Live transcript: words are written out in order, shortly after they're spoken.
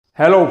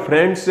Hello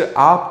friends,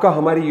 आपका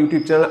हमारे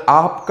YouTube channel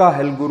आपका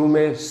हेल्थ गुरु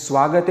में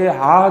स्वागत है।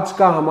 आज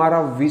का हमारा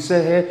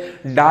विषय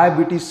है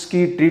डायबिटीज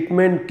की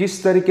ट्रीटमेंट।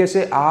 किस तरीके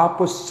से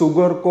आप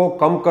शुगर को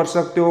कम कर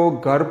सकते हो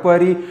घर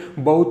पर ही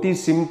बहुत ही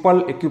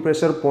सिंपल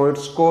एक्यूप्रेशर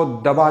पॉइंट्स को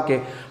दबा के।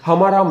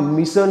 हमारा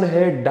मिशन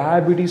है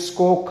डायबिटीज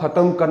को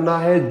खत्म करना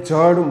है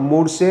जड़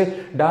मूड से।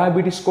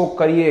 डायबिटीज को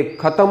करिए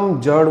खत्म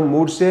जड़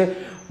मूड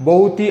से,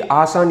 बहुत ही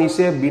आसानी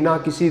से बिना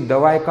किसी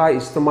दवाई का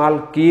इस्तेमाल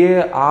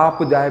किए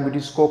आप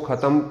डायबिटीज को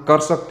खत्म कर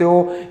सकते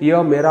हो।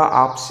 यह मेरा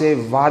आपसे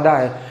वादा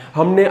है।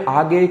 हमने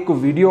आगे एक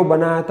वीडियो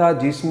बनाया था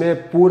जिसमें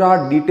पूरा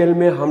डिटेल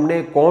में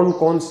हमने कौन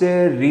कौन से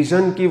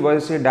रीजन की वजह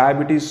से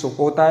डायबिटीज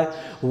होता है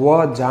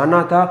वह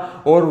जाना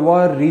था, और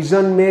वह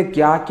रीजन में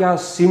क्या क्या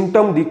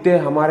सिम्टम दिखते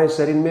हैं हमारे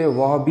शरीर में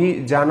वह भी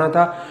जाना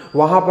था।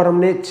 वहां पर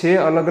हमने 6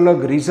 अलग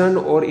अलग रीजन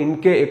और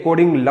इनके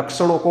अकॉर्डिंग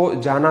लक्षणों को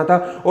जाना था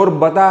और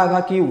बताया था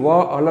कि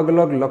वह अलग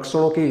अलग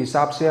लक्षणों के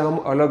हिसाब से हम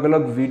अलग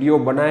अलग वीडियो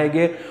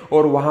बनाएंगे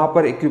और वहां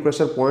पर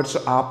एक्यूप्रेशर पॉइंट्स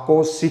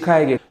आपको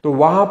सिखाएंगे। तो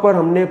वहां पर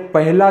हमने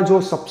पहला जो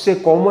सबसे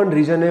कॉमन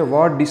रीजन है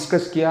वह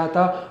डिस्कस किया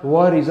था।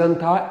 वह रीजन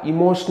था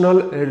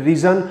इमोशनल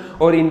रीजन,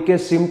 और इनके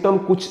सिम्टम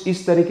कुछ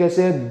इस तरीके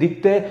से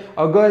दिखते।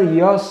 अगर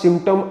यह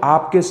सिम्टम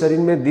आपके शरीर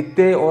में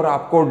दिखते और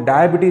आपको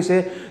डायबिटीज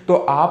है तो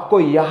आपको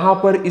यहाँ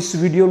पर इस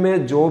वीडियो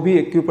में जो भी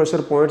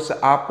एक्यूप्रेशर पॉइंट्स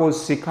आपको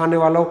सिखाने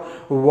वाला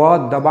हूं वह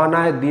दबाना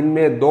है दिन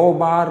में 2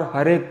 बार,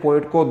 हर एक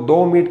पॉइंट को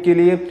 2 मिनट के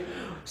लिए।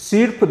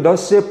 सिर्फ 10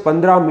 से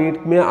 15 मिनट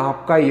में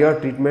आपका यह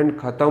ट्रीटमेंट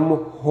खत्म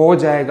हो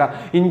जाएगा।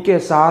 इनके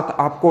साथ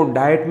आपको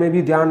डाइट में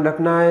भी ध्यान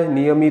रखना है,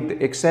 नियमित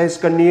एक्सरसाइज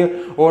करनी है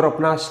और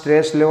अपना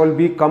स्ट्रेस लेवल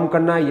भी कम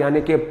करना है,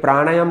 यानी कि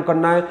प्राणायाम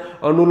करना है,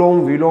 अनुलोम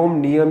विलोम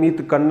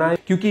नियमित करना है।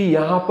 क्योंकि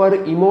यहाँ पर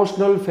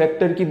इमोशनल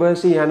फैक्टर की वजह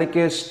से यानी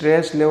कि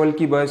स्ट्रेस लेवल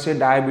की वजह से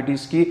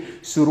डायबिटीज की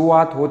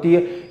शुरुआत होती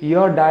है।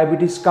 यह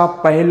डायबिटीज का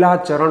पहला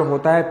चरण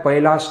होता है,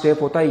 पहला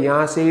स्टेप होता है,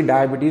 यहाँ से ही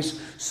डायबिटीज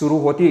शुरू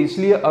होती है।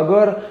 इसलिए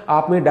अगर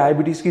आप में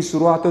डायबिटीज की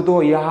शुरुआत हो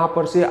तो यहाँ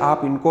पर से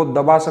आप इनको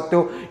दबा सकते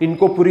हो,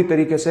 इनको पूरी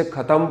तरीके से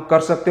खत्म कर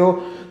सकते हो।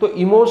 तो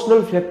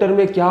इमोशनल फैक्टर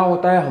में क्या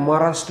होता है,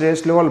 हमारा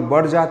स्ट्रेस लेवल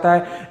बढ़ जाता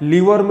है,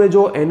 लीवर में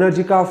जो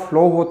एनर्जी का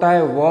फ्लो होता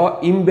है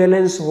वह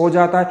इम्बैलेंस हो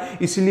जाता है,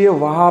 इसलिए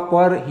वहां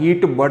पर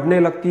हीट बढ़ने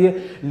लगती है,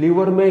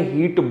 लीवर में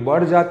हीट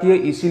बढ़ जाती है।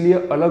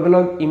 इसीलिए अलग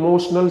अलग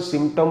इमोशनल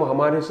सिम्टम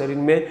हमारे शरीर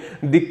में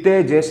दिखते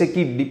हैं, जैसे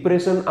कि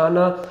डिप्रेशन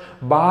आना,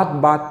 बात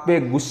बात पे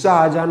गुस्सा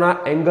आ जाना,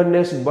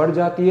 एंगरनेस बढ़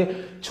जाती है,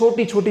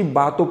 छोटी छोटी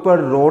बातों पर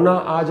रोना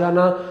आ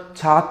जाना,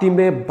 छाती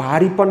में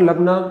भारीपन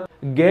लगना,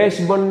 गैस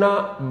बनना,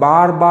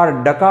 बार बार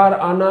डकार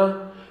आना,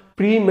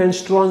 प्री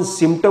मेंस्ट्रुअल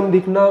सिम्टम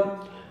दिखना,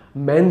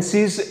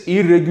 मेंसेस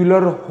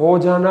इरेगुलर हो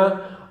जाना,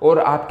 और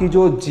आपकी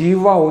जो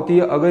जीवा होती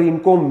है अगर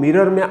इनको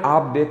मिरर में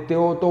आप देखते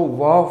हो तो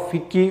वह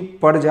फीकी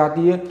पड़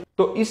जाती है।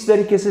 तो इस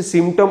तरीके से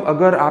सिम्टम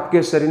अगर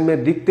आपके शरीर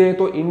में दिखते हैं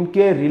तो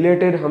इनके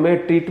रिलेटेड हमें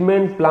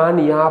ट्रीटमेंट प्लान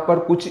यहाँ पर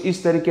कुछ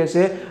इस तरीके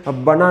से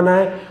बनाना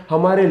है।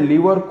 हमारे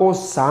लीवर को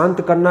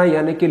शांत करना है,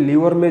 यानी कि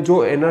लीवर में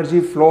जो एनर्जी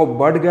फ्लो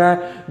बढ़ गया है,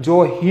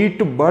 जो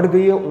हीट बढ़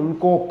गई है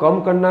उनको कम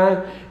करना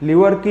है,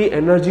 लीवर की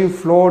एनर्जी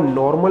फ्लो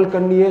नॉर्मल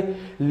करनी है,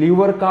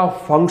 लीवर का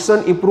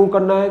फंक्शन इंप्रूव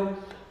करना है,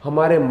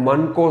 हमारे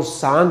मन को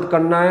शांत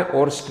करना है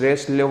और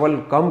स्ट्रेस लेवल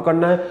कम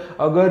करना है।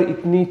 अगर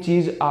इतनी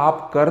चीज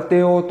आप करते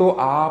हो तो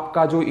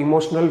आपका जो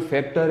इमोशनल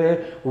फैक्टर है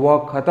वह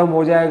खत्म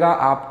हो जाएगा,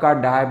 आपका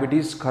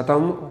डायबिटीज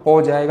खत्म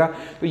हो जाएगा।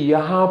 तो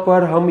यहाँ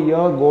पर हम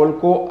यह गोल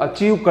को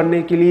अचीव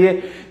करने के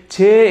लिए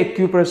 6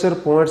 एक्यूप्रेशर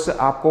पॉइंट्स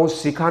आपको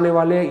सिखाने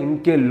वाले हैं,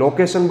 इनके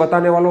लोकेशन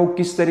बताने वाला हूँ,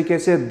 किस तरीके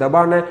से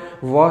दबाना है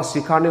वह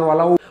सिखाने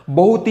वाला हूँ।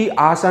 बहुत ही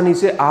आसानी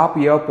से आप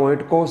यह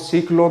पॉइंट को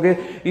सीख लोगे।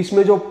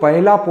 इसमें जो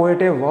पहला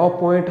पॉइंट है वह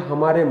पॉइंट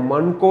हमारे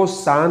मन को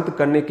शांत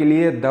करने के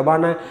लिए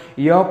दबाना है।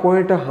 यह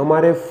पॉइंट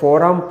हमारे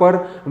फोरआर्म पर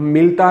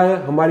मिलता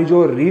है, हमारी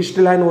जो रिस्ट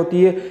लाइन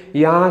होती है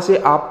यहाँ से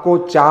आपको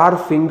 4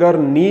 फिंगर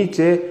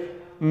नीचे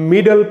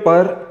मिडल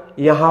पर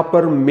यहाँ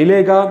पर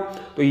मिलेगा।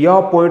 तो यह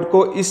पॉइंट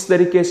को इस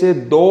तरीके से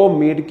 2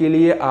 मिनट के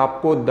लिए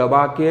आपको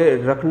दबा के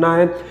रखना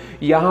है।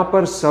 यहाँ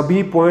पर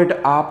सभी पॉइंट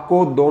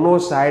आपको दोनों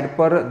साइड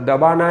पर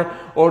दबाना है,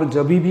 और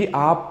जब भी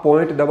आप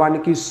पॉइंट दबाने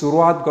की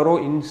शुरुआत करो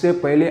इनसे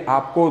पहले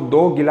आपको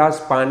 2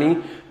 गिलास पानी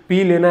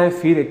पी लेना है,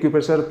 फिर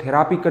एक्यूप्रेशर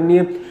थेरापी करनी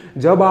है।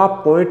 जब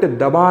आप पॉइंट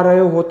दबा रहे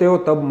होते हो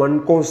तब मन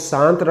को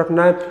शांत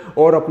रखना है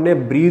और अपने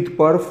ब्रीथ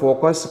पर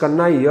फोकस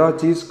करना है, यह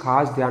चीज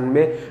खास ध्यान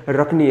में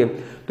रखनी है।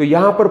 तो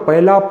यहाँ पर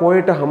पहला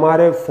पॉइंट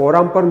हमारे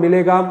फोरआर्म पर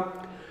मिलेगा,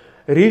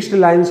 रिस्ट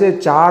लाइन से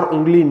 4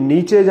 उंगली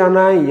नीचे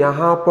जाना है,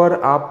 यहाँ पर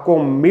आपको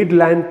मिड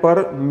लाइन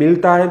पर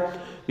मिलता है।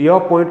 यह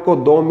पॉइंट को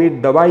 2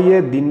 मिनट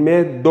दबाइए दिन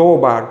में 2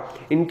 बार।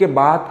 इनके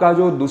बाद का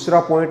जो दूसरा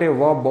पॉइंट है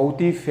वह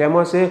बहुत ही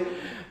फेमस है।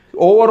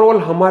 ओवरऑल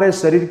हमारे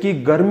शरीर की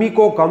गर्मी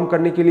को कम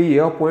करने के लिए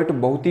यह पॉइंट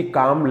बहुत ही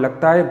काम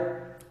लगता है।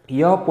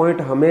 यह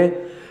पॉइंट हमें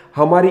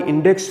हमारी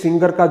इंडेक्स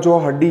फिंगर का जो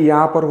हड्डी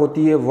यहाँ पर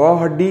होती है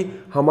वह हड्डी,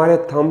 हमारे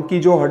थंब की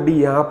जो हड्डी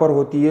यहाँ पर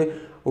होती है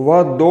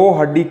वह 2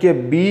 हड्डी के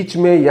बीच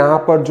में यहाँ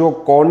पर जो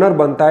कॉर्नर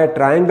बनता है,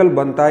 ट्रायंगल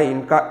बनता है,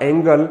 इनका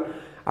एंगल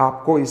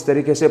आपको इस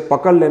तरीके से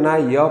पकड़ लेना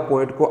है। यह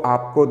पॉइंट को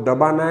आपको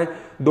दबाना है,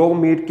 2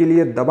 मिनट के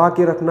लिए दबा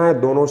के रखना है,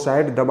 दोनों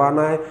साइड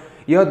दबाना है।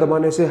 यह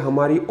दबाने से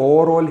हमारी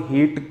ओवरऑल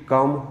हीट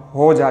कम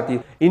हो जाती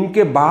है।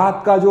 इनके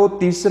बाद का जो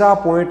तीसरा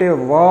पॉइंट है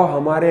वह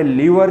हमारे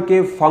लीवर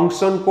के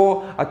फंक्शन को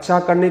अच्छा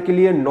करने के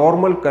लिए,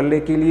 नॉर्मल करने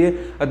के लिए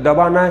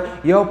दबाना है।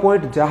 यह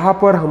पॉइंट जहां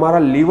पर हमारा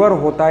लीवर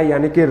होता है,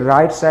 यानी कि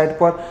राइट साइड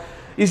पर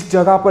इस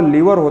जगह पर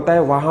लीवर होता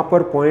है, वहां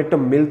पर पॉइंट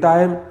मिलता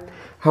है।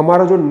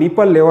 हमारा जो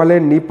निपल लेवल है,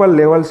 निपल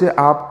लेवल से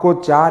आपको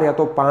 4 या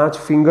तो 5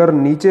 फिंगर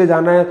नीचे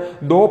जाना है,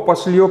 2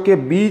 पसलियों के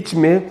बीच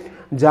में,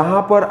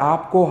 जहां पर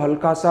आपको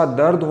हल्का सा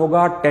दर्द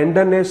होगा,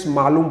 टेंडरनेस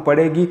मालूम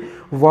पड़ेगी,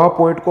 वह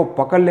पॉइंट को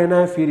पकड़ लेना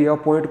है। फिर यह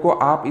पॉइंट को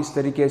आप इस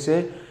तरीके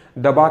से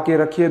दबा के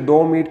रखिए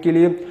 2 मिनट के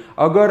लिए।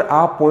 अगर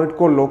आप पॉइंट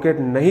को लोकेट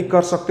नहीं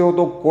कर सकते हो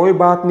तो कोई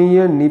बात नहीं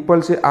है,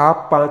 निपल से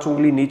आप 5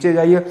 उंगली नीचे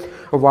जाइए,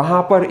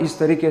 वहां पर इस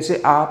तरीके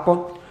से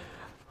आप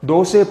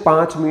 2 से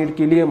 5 मिनट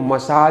के लिए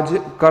मसाज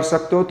कर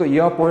सकते हो। तो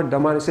यह पॉइंट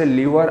दबाने से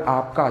लीवर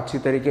आपका अच्छी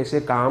तरीके से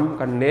काम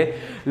करने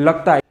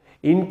लगता है।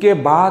 इनके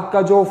बाद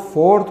का जो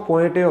 4th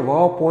पॉइंट है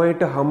वह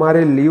पॉइंट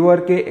हमारे लीवर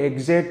के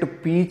एग्जैक्ट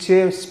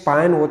पीछे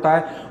स्पाइन होता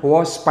है,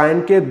 वह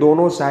स्पाइन के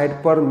दोनों साइड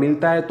पर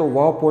मिलता है। तो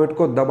वह पॉइंट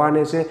को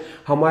दबाने से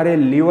हमारे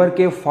लीवर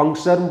के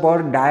फंक्शन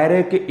पर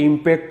डायरेक्ट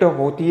इम्पैक्ट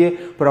होती है,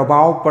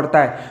 प्रभाव पड़ता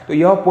है। तो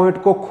यह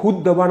पॉइंट को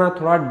खुद दबाना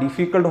थोड़ा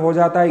डिफिकल्ट हो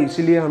जाता है,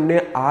 इसलिए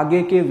हमने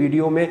आगे के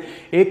वीडियो में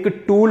एक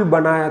टूल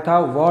बनाया था,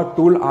 वह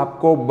टूल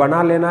आपको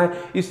बना लेना है।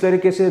 इस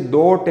तरीके से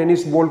 2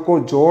 टेनिस बॉल को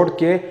जोड़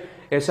के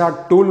ऐसा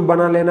टूल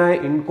बना लेना है,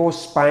 इनको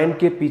स्पाइन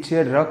के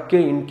पीछे रख के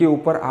इनके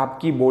ऊपर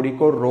आपकी बॉडी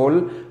को रोल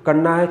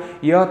करना है।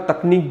 यह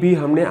तकनीक भी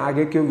हमने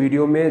आगे के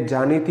वीडियो में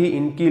जानी थी,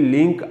 इनकी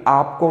लिंक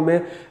आपको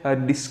मैं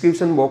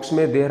डिस्क्रिप्शन बॉक्स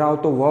में दे रहा हूं,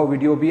 तो वह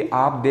वीडियो भी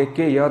आप देख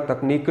के यह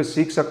तकनीक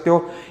सीख सकते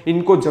हो।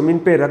 इनको जमीन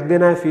पे रख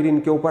देना है, फिर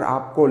इनके ऊपर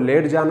आपको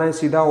लेट जाना है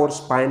सीधा और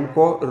स्पाइन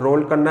को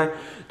रोल करना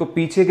है। तो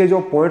पीछे के जो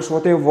पॉइंट्स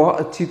होते हैं वह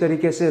अच्छी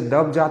तरीके से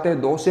दब जाते हैं।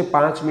 2 से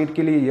 5 मिनट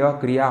के लिए यह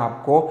क्रिया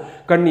आपको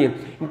करनी है।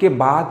 इनके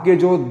बाद के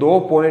जो 2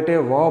 पॉइंट है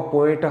वह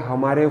पॉइंट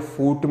हमारे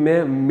फुट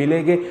में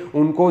मिलेंगे,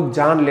 उनको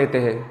जान लेते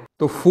हैं।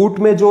 तो फुट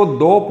में जो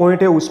 2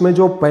 पॉइंट है उसमें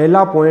जो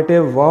पहला पॉइंट है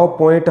वह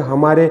पॉइंट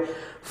हमारे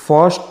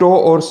फर्स्ट टो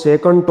और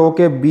सेकंड टो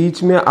के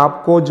बीच में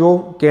आपको जो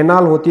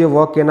कैनाल होती है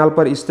वह कैनाल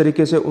पर इस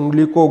तरीके से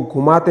उंगली को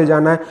घुमाते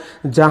जाना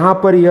है। जहां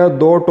पर यह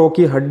 2 टो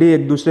की हड्डी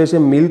एक दूसरे से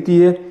मिलती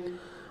है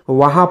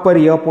वहां पर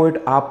यह पॉइंट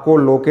आपको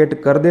लोकेट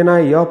कर देना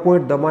है। यह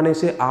पॉइंट दबाने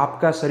से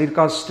आपका शरीर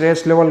का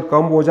स्ट्रेस लेवल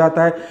कम हो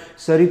जाता है,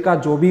 शरीर का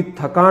जो भी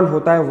थकान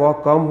होता है वह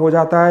कम हो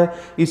जाता है।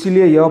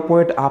 इसीलिए यह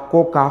पॉइंट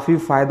आपको काफ़ी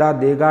फायदा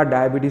देगा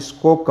डायबिटीज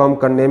को कम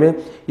करने में।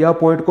 यह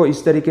पॉइंट को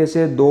इस तरीके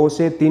से 2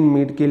 से 3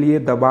 मिनट के लिए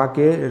दबा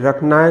के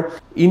रखना है।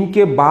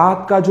 इनके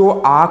बाद का जो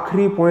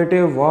आखिरी पॉइंट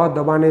है वह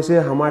दबाने से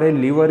हमारे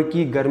लीवर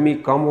की गर्मी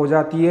कम हो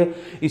जाती है,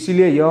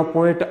 इसीलिए यह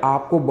पॉइंट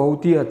आपको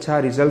बहुत ही अच्छा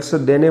रिजल्ट्स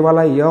देने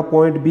वाला है। यह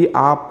पॉइंट भी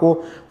आपको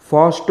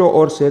फर्स्ट टो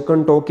और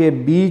सेकंड टो के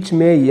बीच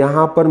में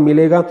यहाँ पर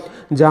मिलेगा,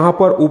 जहाँ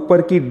पर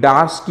ऊपर की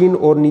डार्क स्किन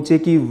और नीचे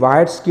की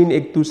वाइट स्किन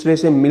एक दूसरे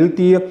से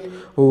मिलती है,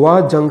 वह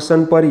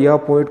जंक्शन पर यह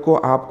पॉइंट को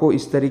आपको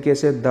इस तरीके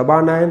से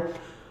दबाना है।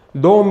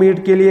 2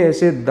 मिनट के लिए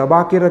ऐसे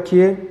दबा के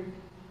रखिए,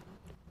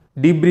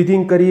 डीप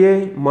ब्रीथिंग करिए,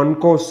 मन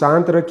को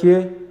शांत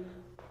रखिए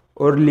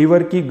और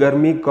लीवर की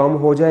गर्मी कम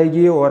हो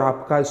जाएगी और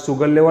आपका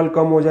शुगर लेवल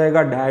कम हो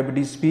जाएगा,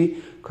 डायबिटीज भी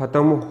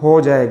खत्म हो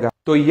जाएगा।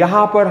 तो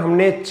यहाँ पर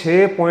हमने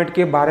 6 पॉइंट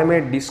के बारे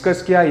में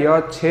डिस्कस किया। यह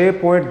 6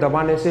 पॉइंट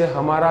दबाने से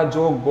हमारा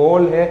जो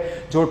गोल है,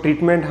 जो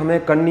ट्रीटमेंट हमें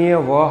करनी है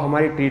वह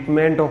हमारी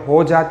ट्रीटमेंट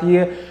हो जाती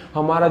है।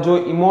 हमारा जो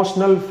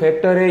इमोशनल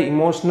फैक्टर है,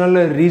 इमोशनल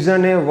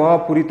रीजन है, वह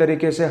पूरी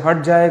तरीके से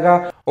हट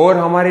जाएगा और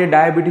हमारे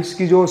डायबिटीज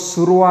की जो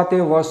शुरुआत है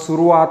वह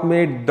शुरुआत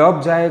में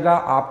दब जाएगा,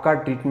 आपका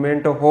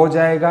ट्रीटमेंट हो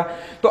जाएगा।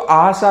 तो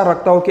आशा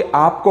रखता हूँ कि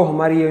आपको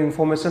हमारी ये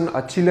इंफॉर्मेशन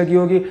अच्छी लगी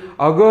होगी।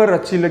 अगर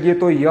अच्छी लगी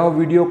तो यह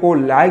वीडियो को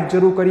लाइक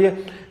जरूर करिए,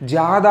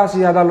 ज़्यादा से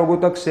ज़्यादा लोगों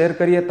तक शेयर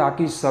करिए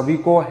ताकि सभी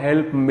को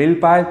हेल्प मिल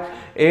पाए।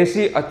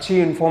 ऐसी अच्छी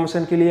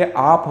इन्फॉर्मेशन के लिए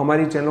आप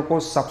हमारी चैनल को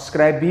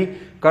सब्सक्राइब भी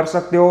कर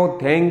सकते हो।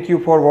 Thank you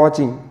for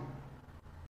watching.